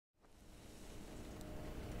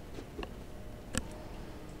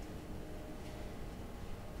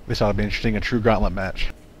This ought to be interesting, a true gauntlet match.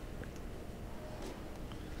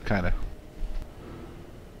 Kinda.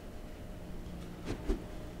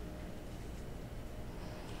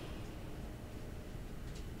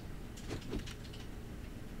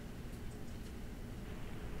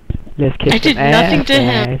 Let's kick I did nothing to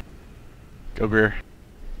him. Go Greer.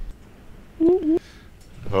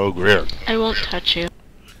 Oh, Greer. I won't touch you.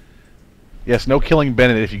 Yes, no killing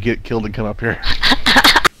Bennett if you get killed and come up here.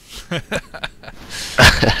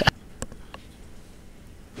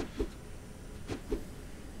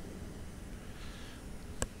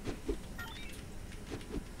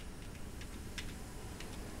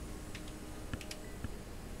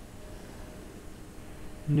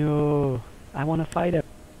 No, I want to fight him.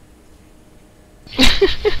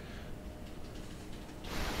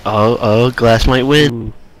 Oh, Glass might win.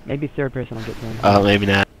 Ooh, maybe third person will get one. Oh, maybe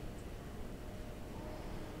not.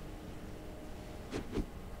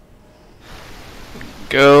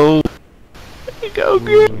 Go. Go,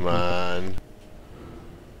 Greer. Come on.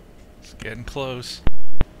 It's getting close.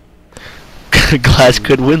 Glass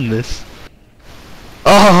could win this.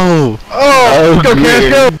 Oh! Oh! Go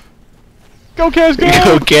Greer. Kaz, go! Go Kaz, go!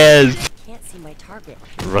 Go, Kaz! Can't see my target.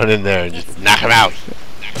 Run in there and just knock him out.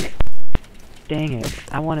 Dang it,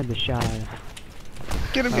 I wanted the shot.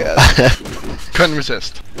 Get him, Kaz! Couldn't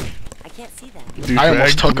resist. I can't see that. Douchebag. I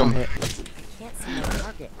almost took him. Hit. I can't see my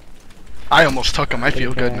target. I almost took him. I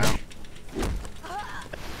feel good now.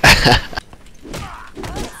 I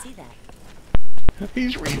can't see that.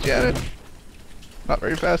 He's rejetted. Not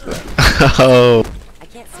very fast though. Oh, I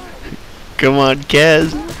can't see that. come on,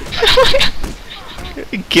 Kaz.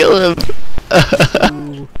 Kill him.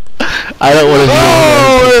 Ooh. I don't want to.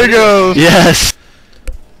 Oh, there he goes! Yes.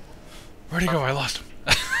 Where'd he go? I lost him.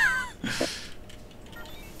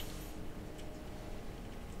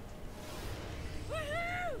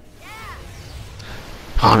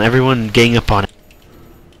 Come on, everyone gang up on it.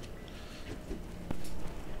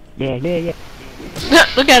 Yeah, yeah, yeah.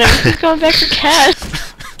 Look at him. He's going back for Kaz.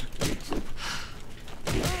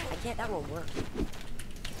 I can't. That won't work.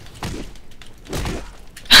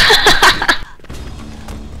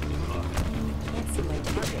 Can't see my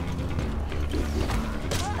target.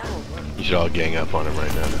 That won't work. You should all gang up on him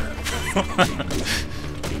right now.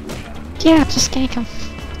 Yeah, just gank him.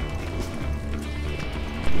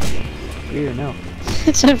 Greer, no.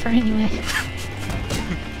 It's over anyway.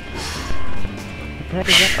 What the heck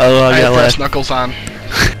is that? Oh, I I have got brass left. knuckles on.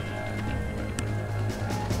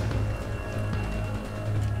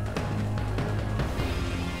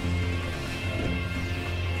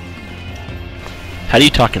 How do you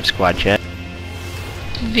talk in squad chat?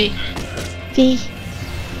 V. V.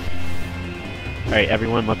 Alright,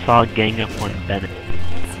 everyone, let's all gang up on Bennett.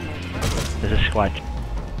 Can't see my target. This is squad chat.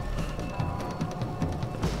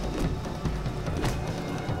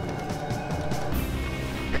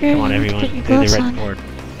 Greer, Come on, you need to everyone. put your Do the gloves red on. board.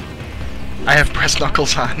 I have brass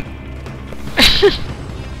knuckles on.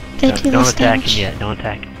 They do Don't less attack damage. him yet. Don't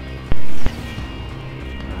attack.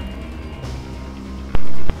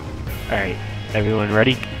 Alright, everyone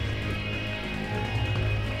ready?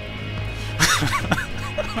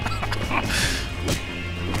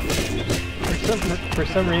 For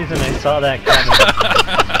some reason I saw that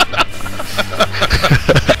coming.